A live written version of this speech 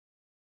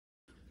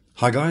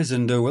Hi guys,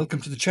 and welcome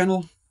to the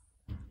channel.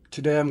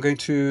 Today I'm going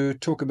to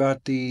talk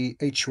about the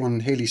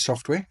H1 Heli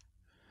software.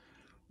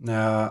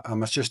 Now I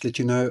must just let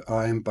you know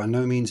I am by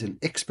no means an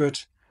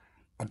expert.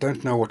 I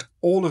don't know what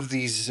all of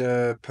these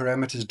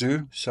parameters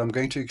do, so I'm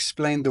going to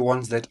explain the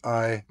ones that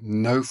I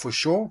know for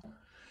sure.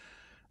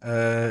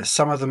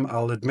 Some of them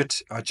I'll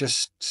admit I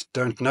just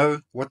don't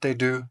know what they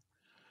do.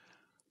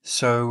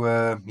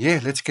 So yeah,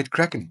 let's get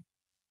cracking.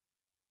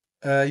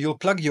 You'll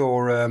plug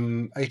your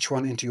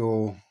H1 into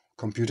your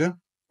computer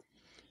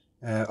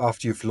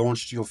after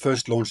you'll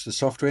first launch the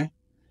software.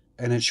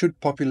 And it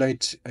should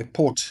populate a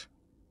port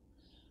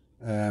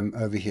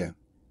over here.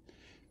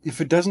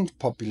 If it doesn't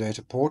populate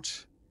a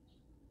port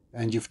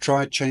and you've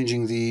tried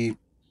changing the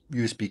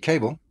USB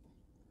cable,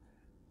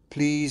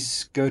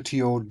 please go to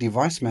your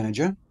device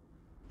manager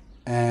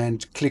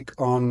and click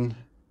on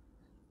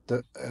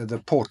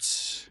the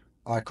ports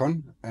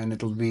icon, and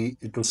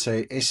it'll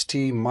say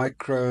ST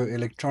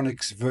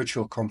Microelectronics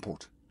Virtual COM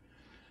port.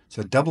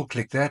 So double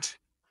click that.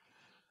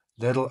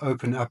 That'll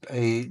open up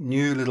a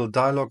new little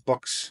dialog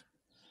box.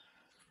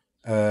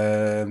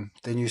 Then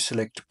you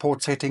select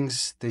port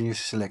settings, then you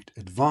select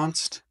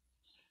advanced.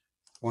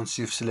 Once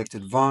you've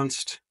selected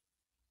advanced,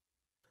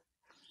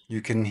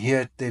 you can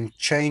here then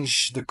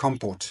change the COM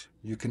port.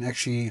 You can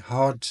actually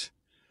hard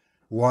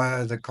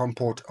wire the COM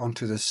port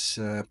onto this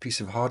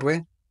piece of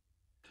hardware.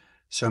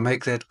 So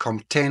make that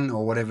COM10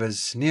 or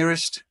whatever's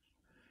nearest.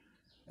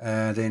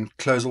 Then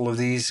close all of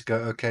these, go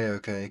OK,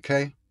 OK,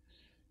 OK.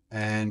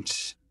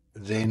 And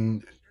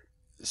then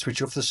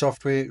switch off the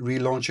software,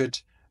 relaunch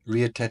it,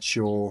 reattach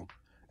your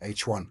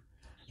H1.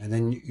 And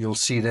then you'll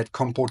see that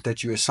COM port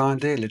that you assigned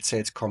there. Let's say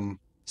it's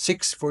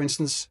COM6, for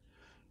instance.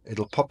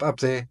 It'll pop up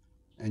there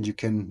and you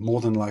can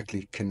more than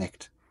likely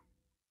connect.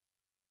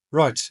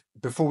 Right,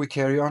 before we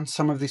carry on,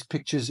 some of these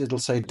pictures it'll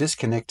say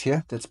disconnect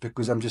here. That's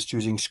because I'm just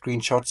using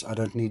screenshots. I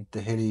don't need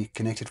the Heli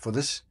connected for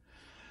this.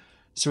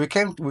 So we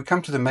come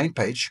to the main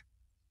page.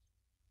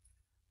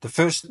 The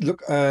first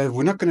look,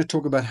 we're not going to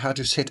talk about how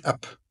to set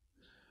up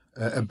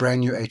a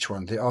brand new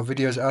H1. There are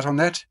videos out on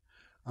that.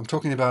 I'm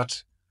talking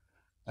about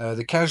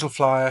the casual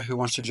flyer who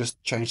wants to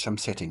just change some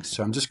settings.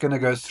 So I'm just going to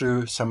go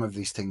through some of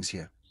these things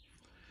here.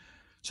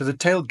 So the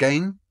tail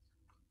gain,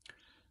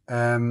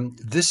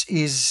 this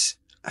is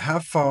how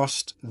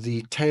fast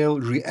the tail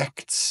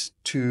reacts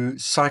to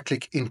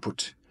cyclic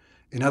input.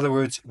 In other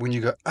words, when you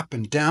go up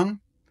and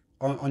down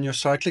on your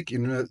cyclic, you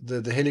know,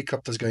 the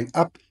helicopter's going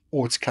up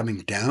or it's coming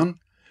down,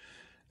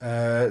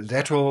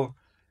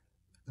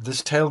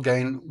 this tail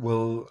gain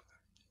will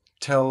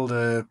tell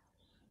the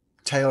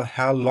tail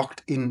how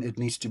locked in it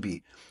needs to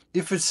be.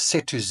 If it's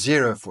set to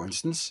 0, for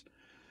instance,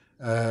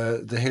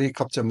 the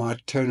helicopter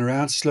might turn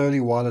around slowly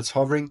while it's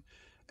hovering,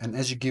 and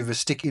as you give a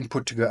stick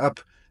input to go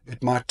up,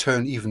 it might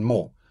turn even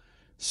more.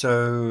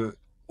 So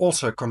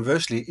also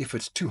conversely, if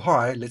it's too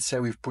high, let's say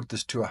we've put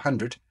this to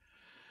 100,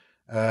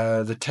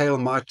 the tail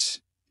might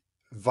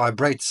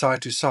vibrate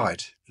side to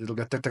side. It'll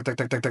go tuck, tuck, tuck,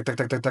 tuck, tuck, tuck, tuck,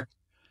 tuck, tuck, tuck,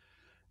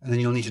 and then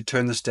you'll need to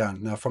turn this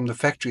down. Now from the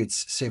factory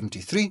it's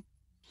 73,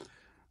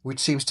 which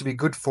seems to be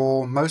good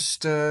for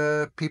most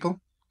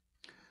people.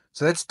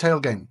 So that's tail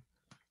gain.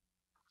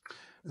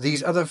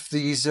 These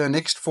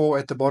next four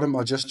at the bottom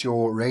are just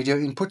your radio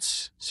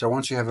inputs. So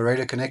once you have a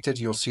radio connected,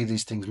 you'll see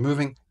these things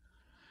moving.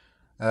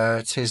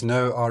 It says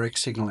no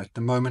RX signal at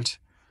the moment,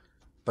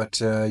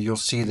 but you'll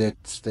see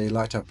that they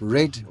light up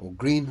red or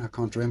green, I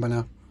can't remember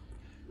now,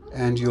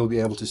 and you'll be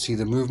able to see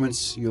the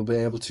movements. You'll be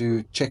able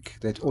to check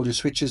that all your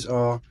switches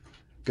are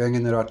going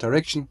in the right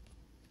direction.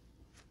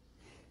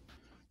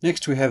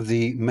 Next we have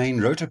the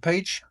main rotor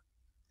page,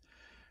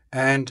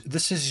 and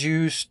this is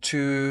used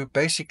to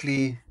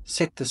basically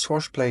set the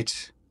swash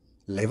plate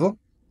level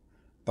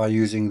by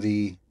using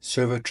the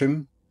servo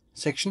trim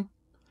section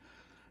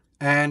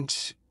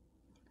and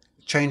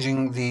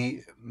changing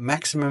the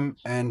maximum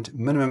and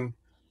minimum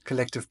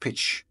collective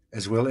pitch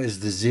as well as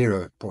the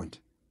 0 point.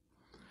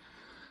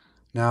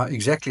 Now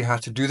exactly how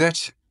to do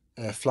that,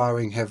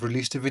 Flywing have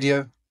released a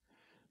video.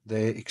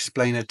 They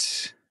explain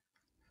it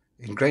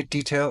in great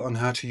detail on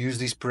how to use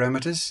these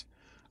parameters.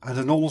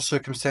 Under normal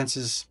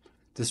circumstances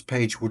this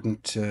page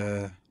wouldn't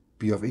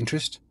be of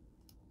interest.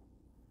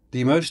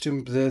 The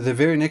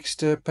very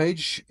next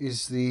page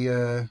is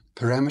the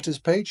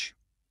parameters page.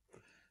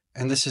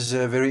 And this is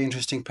a very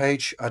interesting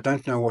page. I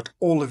don't know what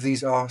all of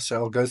these are, so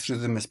I'll go through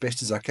them as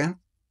best as I can.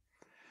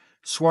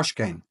 Swash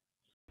gain.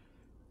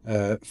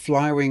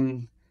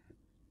 Flywing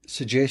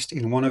suggest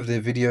in one of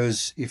their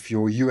videos, if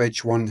your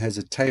UH1 has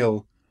a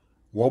tail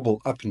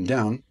wobble up and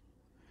down,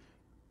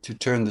 to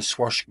turn the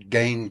swash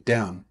gain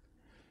down.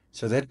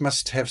 So that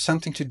must have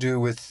something to do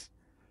with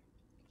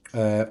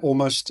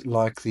almost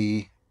like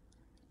the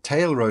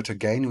tail rotor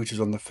gain, which is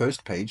on the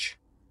first page.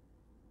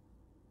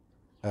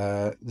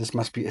 This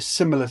must be a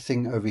similar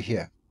thing over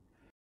here.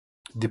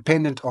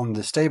 Dependent on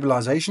the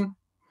stabilization,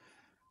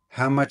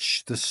 how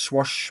much the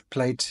swash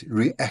plate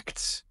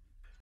reacts.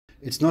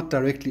 It's not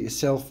directly a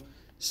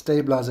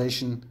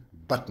self-stabilization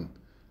button.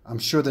 I'm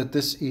sure that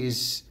this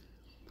is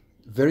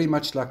very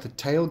much like the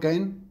tail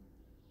gain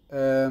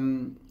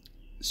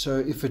So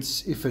if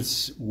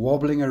it's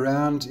wobbling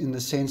around in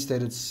the sense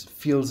that it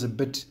feels a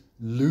bit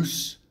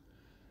loose,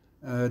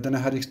 don't know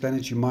how to explain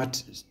it, you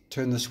might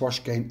turn the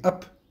swash gain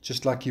up,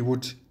 just like you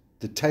would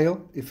the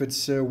tail if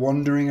it's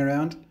wandering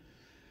around.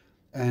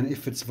 And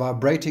if it's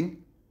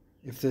vibrating,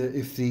 if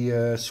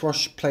the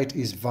swash plate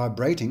is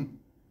vibrating,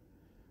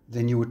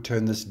 then you would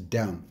turn this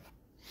down.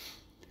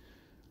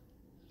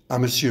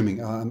 I'm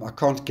assuming, I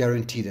can't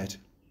guarantee that.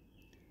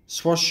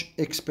 Swash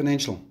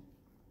exponential.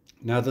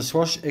 Now the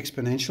swash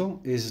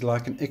exponential is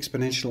like an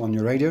exponential on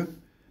your radio,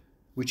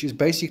 which is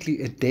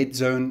basically a dead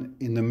zone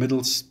in the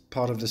middle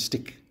part of the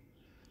stick.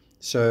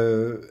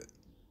 So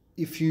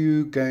if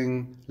you're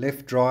going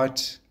left,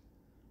 right,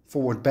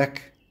 forward,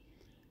 back,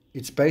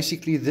 it's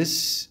basically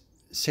this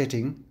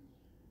setting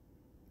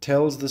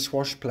tells the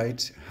swash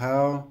plate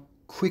how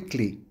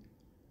quickly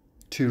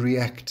to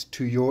react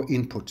to your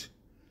input.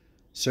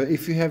 So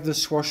if you have the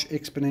swash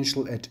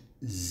exponential at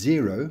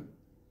 0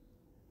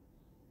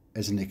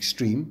 as an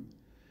extreme,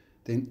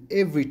 then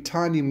every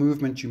tiny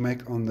movement you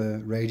make on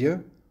the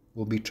radio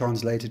will be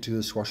translated to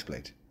the swash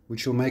plate,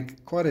 which will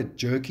make quite a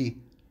jerky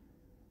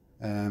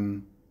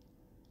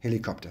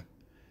helicopter.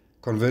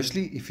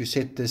 Conversely, if you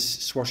set this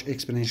swash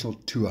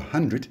exponential to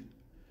 100,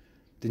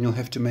 then you'll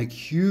have to make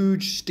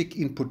huge stick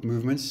input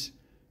movements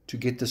to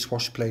get the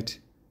swash plate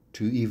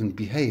to even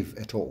behave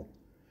at all.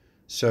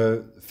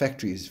 So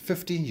factory is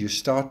 50, you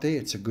start there,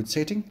 it's a good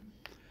setting.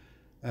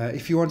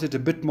 If you want it a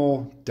bit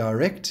more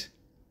direct,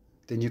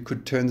 then you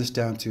could turn this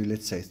down to,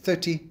 let's say,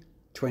 30,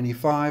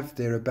 25,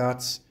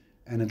 thereabouts,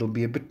 and it'll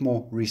be a bit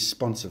more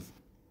responsive.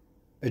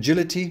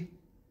 Agility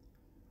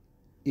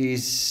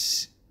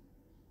is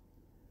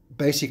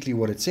basically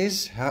what it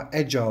says. How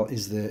agile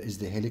is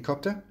the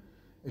helicopter?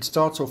 It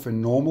starts off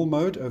in normal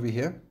mode over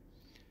here,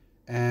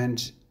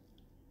 and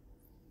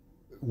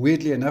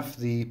weirdly enough,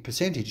 the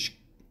percentage,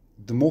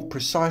 the more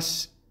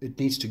precise it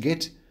needs to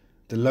get,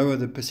 the lower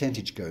the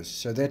percentage goes.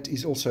 So that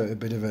is also a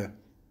bit of a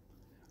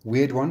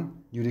weird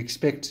one. You'd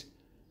expect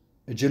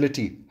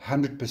agility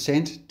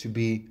 100% to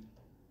be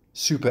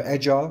super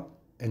agile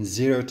and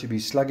 0 to be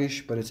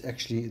sluggish, but it's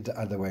actually the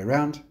other way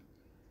around.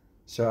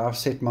 So I've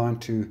set mine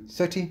to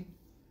 30.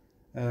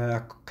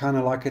 I kind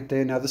of like it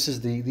there. Now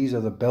these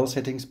are the bell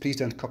settings. Please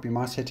don't copy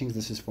my settings.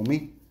 This is for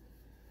me.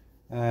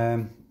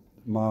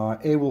 My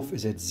Airwolf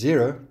is at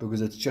 0 because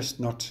it's just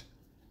not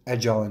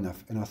agile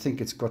enough, and I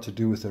think it's got to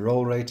do with the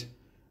roll rate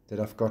that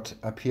I've got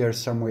up here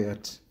somewhere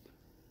at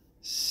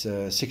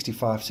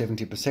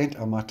 65-70%.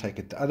 I might take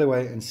it the other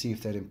way and see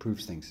if that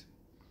improves things.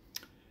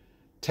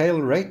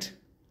 Tail rate.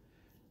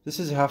 This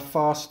is how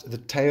fast the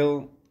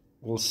tail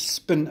will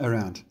spin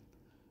around.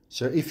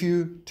 So if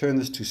you turn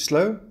this to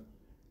slow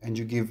and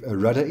you give a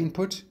rudder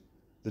input,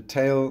 the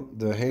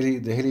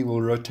heli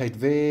will rotate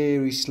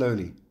very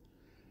slowly.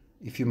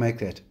 If you make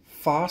that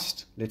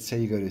fast, let's say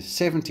you go to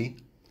 70,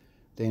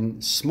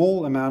 then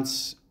small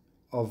amounts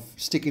of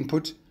stick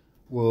input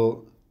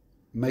will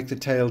make the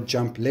tail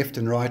jump left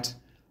and right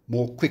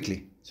more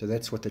quickly. So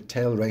that's what the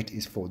tail rate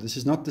is for. This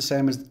is not the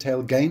same as the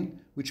tail gain,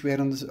 which we had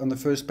on the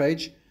first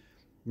page.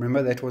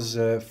 Remember, that was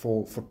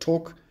for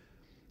torque.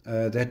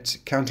 That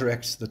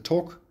counteracts the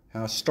torque,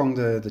 how strong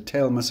the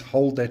tail must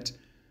hold that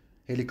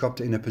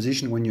helicopter in a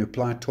position when you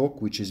apply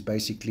torque, which is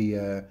basically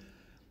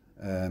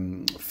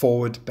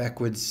forward,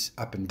 backwards,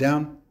 up and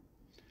down.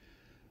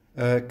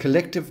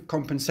 Collective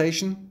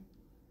compensation.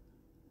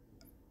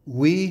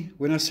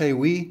 When I say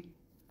we,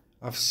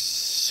 I've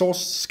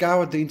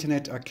scoured the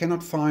internet. I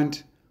cannot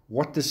find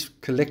what this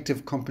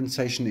collective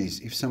compensation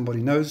is. If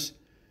somebody knows,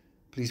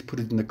 please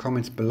put it in the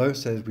comments below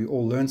so that we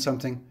all learn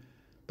something.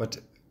 But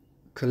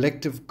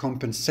collective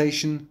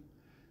compensation,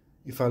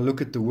 if I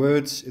look at the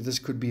words, this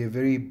could be a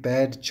very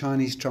bad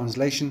Chinese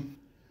translation.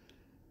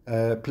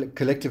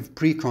 Collective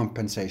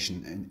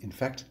pre-compensation, in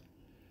fact.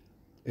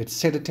 It's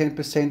set at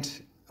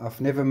 10%.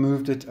 I've never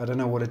moved it. I don't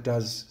know what it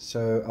does.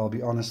 So I'll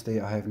be honest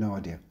there, I have no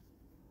idea.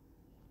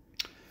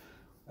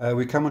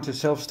 We come on to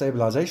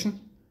self-stabilization.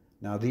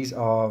 Now these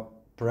are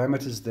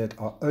parameters that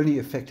are only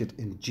affected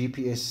in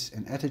GPS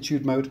and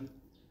attitude mode,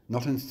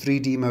 not in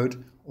 3D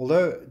mode.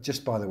 Although,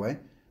 just by the way,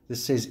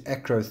 this says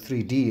Acro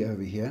 3D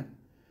over here.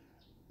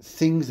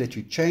 Things that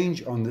you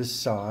change on this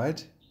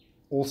side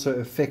also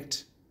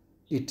affect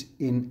it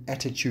in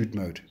attitude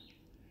mode.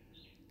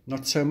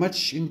 Not so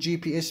much in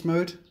GPS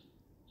mode,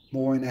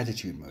 more in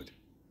attitude mode.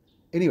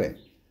 Anyway,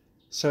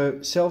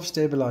 so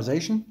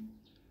self-stabilization,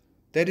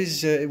 that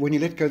is when you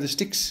let go the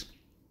sticks,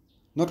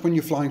 not when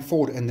you're flying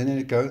forward and then let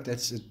it go.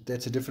 That's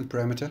a different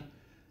parameter.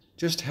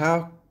 Just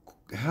how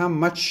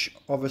much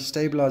of a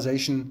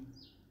stabilization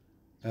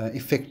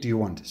effect do you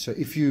want? So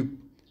if you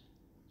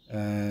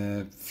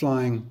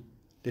flying,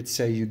 let's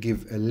say you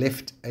give a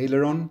left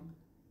aileron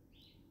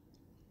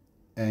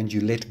and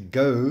you let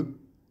go,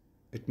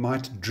 it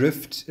might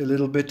drift a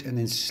little bit and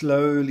then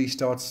slowly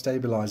start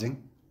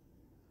stabilizing.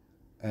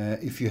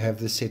 If you have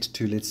this set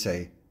to, let's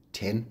say,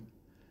 10,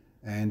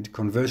 and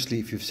conversely,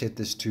 if you've set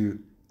this to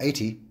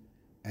 80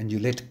 and you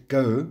let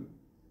go,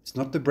 it's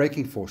not the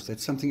braking force,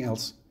 that's something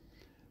else.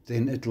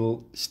 then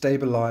it'll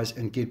stabilize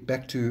and get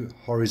back to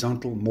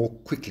horizontal more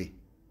quickly.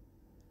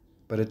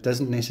 But it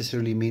doesn't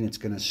necessarily mean it's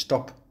going to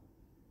stop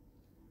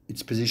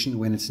its position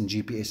when it's in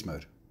GPS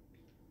mode.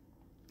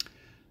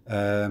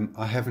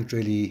 I haven't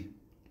really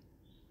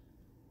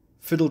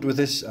fiddled with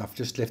this. I've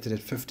just left it at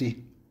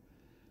 50.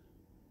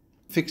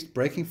 Fixed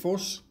braking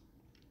force,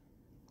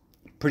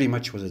 pretty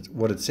much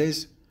what it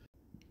says.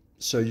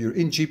 So you're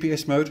in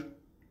GPS mode,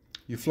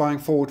 you're flying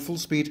forward full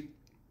speed,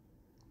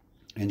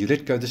 and you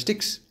let go the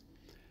sticks,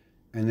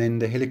 and then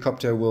the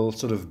helicopter will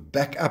sort of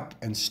back up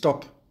and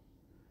stop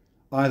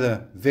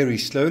either very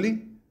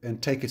slowly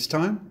and take its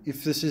time,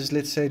 if this is,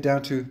 let's say,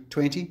 down to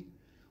 20,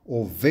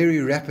 or very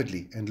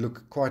rapidly and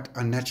look quite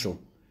unnatural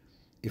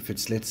if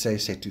it's, let's say,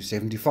 set to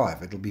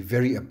 75. It'll be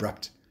very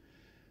abrupt.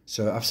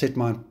 So I've set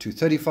mine to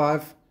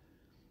 35.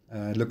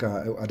 Look,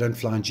 I don't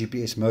fly in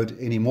GPS mode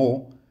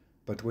anymore,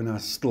 but when I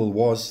still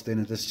was,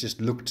 then this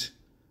just looked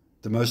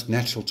the most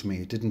natural to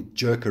me. It didn't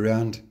jerk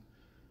around,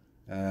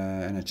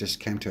 and it just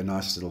came to a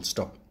nice little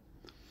stop.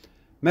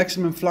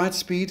 Maximum flight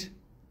speed,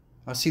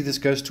 I see this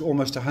goes to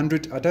almost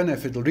 100. I don't know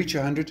if it'll reach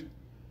 100.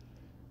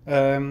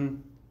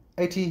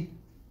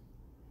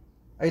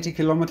 80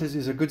 kilometers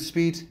is a good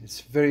speed.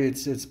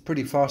 It's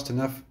pretty fast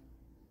enough.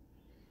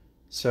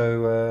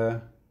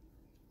 So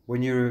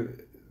when you're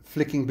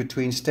flicking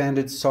between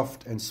standard,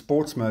 soft and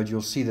sports mode,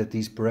 you'll see that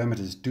these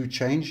parameters do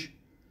change,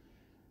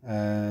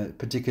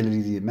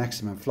 particularly the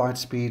maximum flight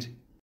speed.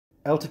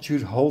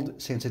 Altitude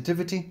hold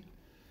sensitivity.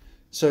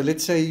 So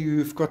let's say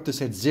you've got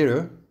this at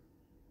 0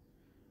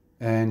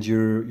 and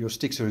your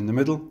sticks are in the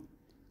middle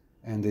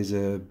and there's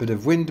a bit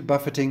of wind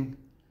buffeting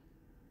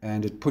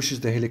and it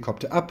pushes the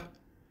helicopter up,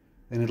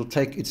 then it'll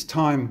take its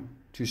time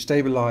to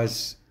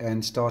stabilize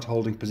and start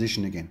holding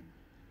position again.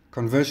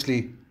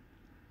 Conversely,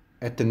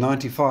 at the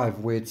 95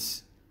 where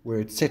it's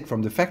set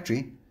from the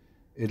factory,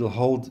 it'll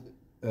hold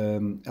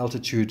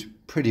altitude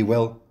pretty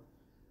well,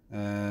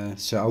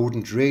 so I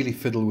wouldn't really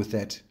fiddle with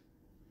that.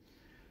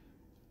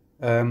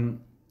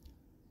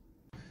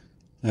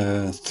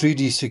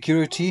 3D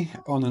security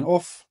on and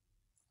off.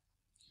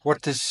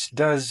 What this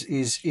does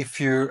is, if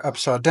you're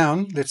upside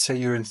down, let's say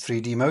you're in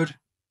 3D mode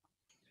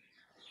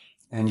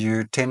and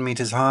you're 10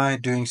 meters high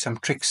doing some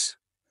tricks,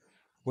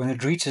 when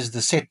it reaches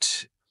the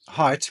set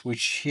height,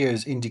 which here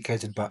is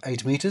indicated by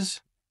 8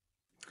 meters,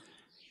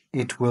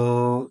 it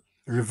will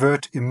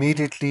revert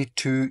immediately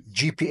to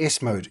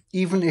GPS mode,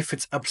 even if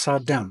it's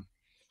upside down.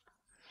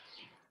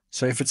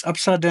 So if it's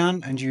upside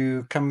down and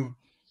you come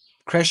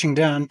crashing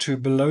down to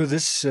below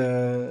this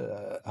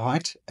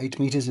height, 8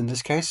 meters in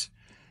this case,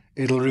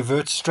 it'll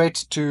revert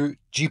straight to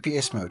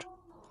GPS mode.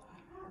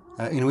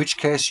 In which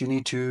case you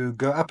need to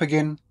go up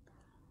again,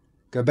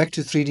 go back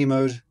to 3D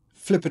mode,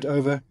 flip it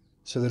over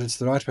so that it's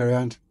the right way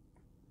around,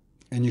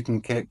 and you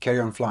can carry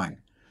on flying.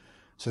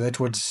 So that's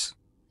what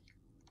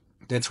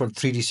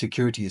 3D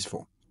security is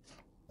for.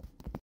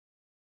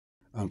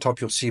 On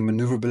top you'll see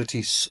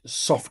maneuverability,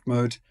 soft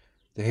mode.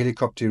 The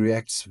helicopter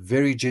reacts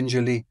very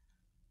gingerly.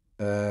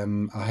 I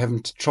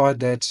haven't tried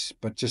that,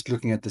 but just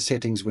looking at the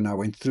settings when I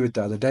went through it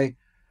the other day,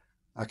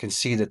 I can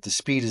see that the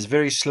speed is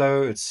very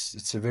slow.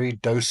 It's a very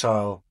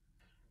docile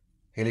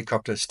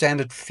helicopter.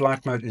 Standard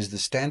flight mode is the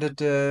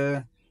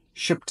standard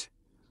shipped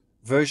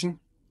version.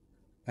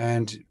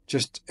 And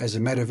just as a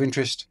matter of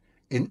interest,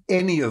 in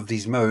any of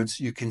these modes,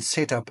 you can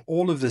set up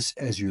all of this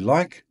as you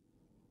like,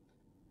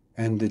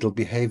 and it'll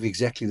behave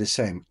exactly the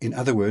same. In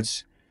other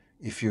words,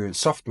 if you're in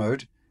soft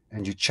mode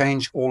and you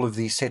change all of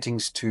these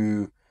settings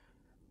to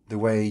the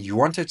way you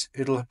want it,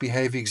 it'll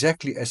behave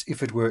exactly as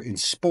if it were in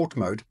sport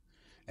mode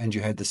and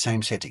you had the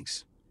same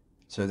settings.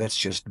 So that's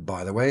just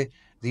by the way.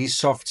 These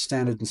soft,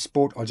 standard and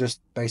sport are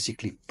just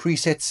basically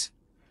presets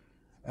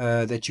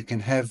that you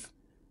can have.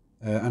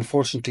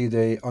 Unfortunately,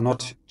 they are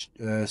not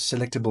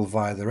selectable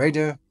via the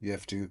radio. You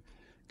have to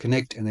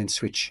connect and then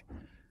switch.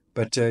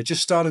 But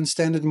just start in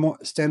standard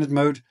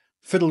mode,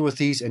 fiddle with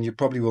these, and you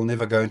probably will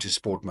never go into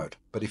sport mode.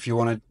 But if you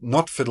want to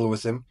not fiddle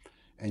with them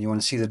and you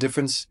want to see the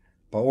difference,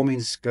 by all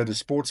means go to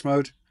sports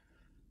mode,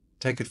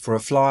 take it for a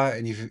fly,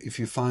 and if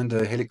you find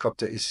the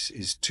helicopter is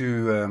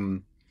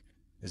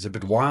a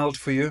bit wild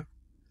for you,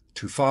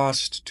 too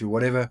fast, too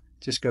whatever,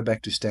 just go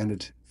back to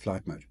standard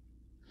flight mode.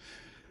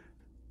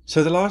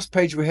 So the last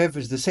page we have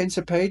is the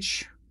sensor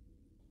page.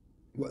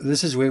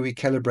 This is where we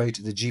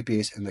calibrate the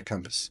GPS and the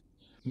compass.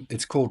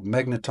 It's called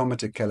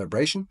magnetometer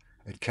calibration.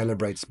 It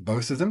calibrates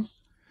both of them.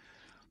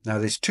 Now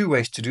there's two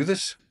ways to do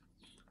this.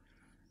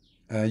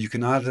 You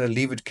can either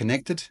leave it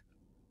connected,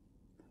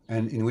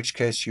 and in which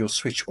case you'll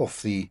switch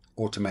off the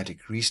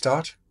automatic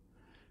restart.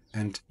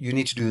 And you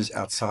need to do this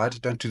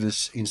outside. Don't do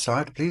this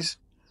inside, please.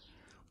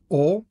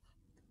 Or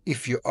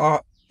if you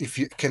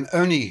can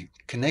only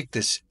connect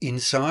this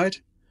inside,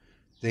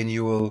 then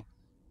you will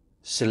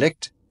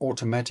select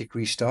automatic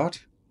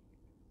restart.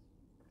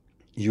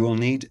 You will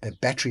need a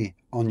battery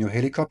on your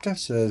helicopter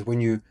so that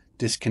when you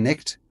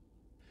disconnect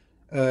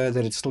that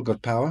it's still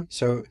got power.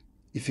 So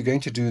if you're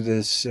going to do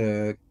this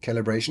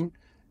calibration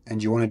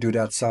and you want to do it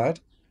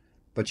outside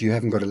but you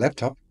haven't got a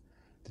laptop,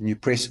 then you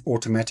press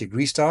automatic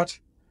restart.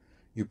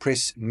 you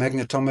press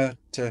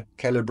magnetometer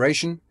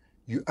calibration,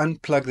 you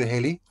unplug the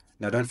heli.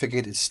 Now don't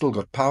forget it's still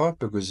got power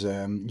because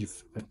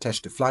you've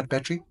attached a flight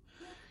battery.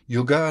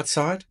 You'll go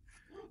outside,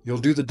 you'll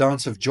do the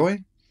dance of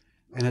joy,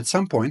 and at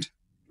some point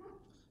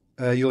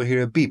you'll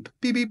hear a beep,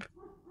 beep, beep.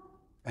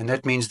 And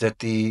that means that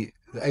the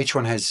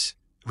H1 has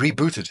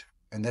rebooted.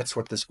 And that's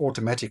what this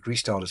automatic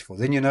restart is for.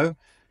 Then you know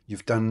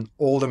you've done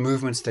all the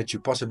movements that you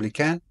possibly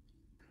can.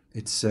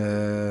 It's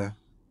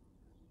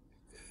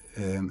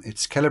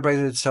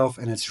calibrated itself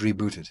and it's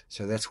rebooted.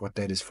 So that's what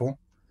that is for.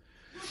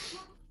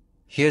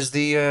 Here's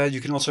the,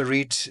 you can also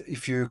read,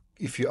 if you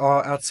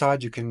are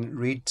outside, you can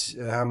read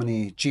how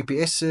many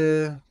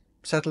GPS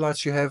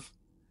satellites you have.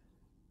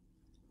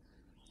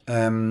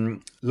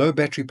 Low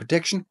battery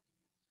protection.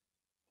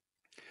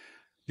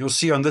 You'll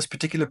see on this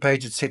particular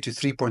page it's set to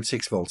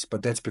 3.6 volts,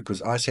 but that's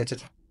because I set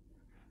it.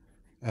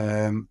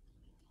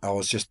 I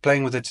was just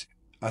playing with it.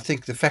 I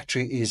think the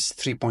factory is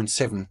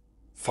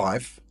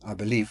 3.75, I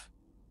believe.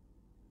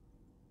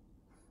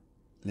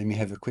 Let me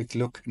have a quick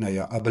look. No,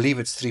 yeah, I believe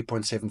it's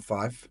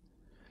 3.75.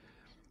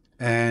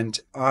 And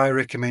I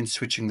recommend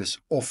switching this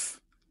off,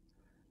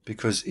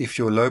 because if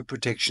your low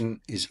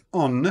protection is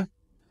on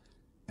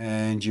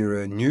and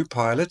you're a new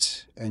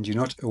pilot and you're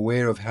not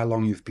aware of how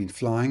long you've been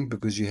flying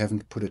because you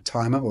haven't put a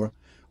timer or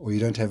you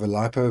don't have a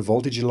LiPo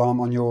voltage alarm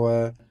on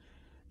your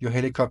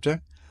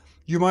helicopter,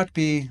 you might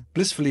be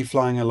blissfully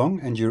flying along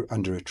and you're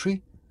under a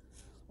tree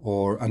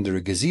or under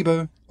a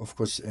gazebo. Of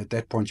course, at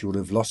that point you would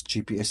have lost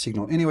GPS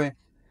signal anyway.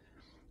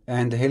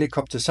 And the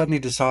helicopter suddenly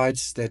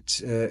decides that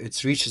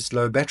it's reached its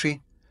low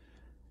battery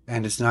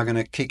and it's now going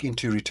to kick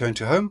into return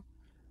to home.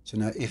 So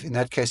now, if in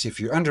that case, if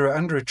you're under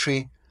a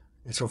tree,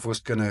 it's of course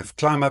going to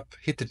climb up,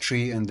 hit the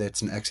tree, and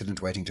that's an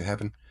accident waiting to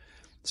happen.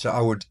 So I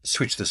would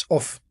switch this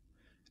off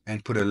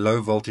and put a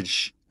low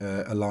voltage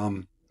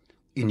alarm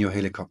in your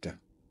helicopter.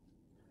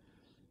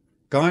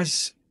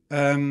 Guys,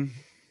 I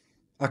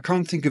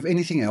can't think of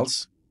anything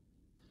else.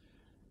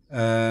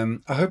 I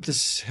hope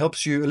this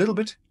helps you a little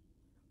bit.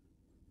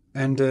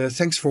 And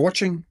thanks for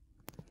watching,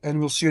 and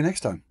we'll see you next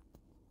time.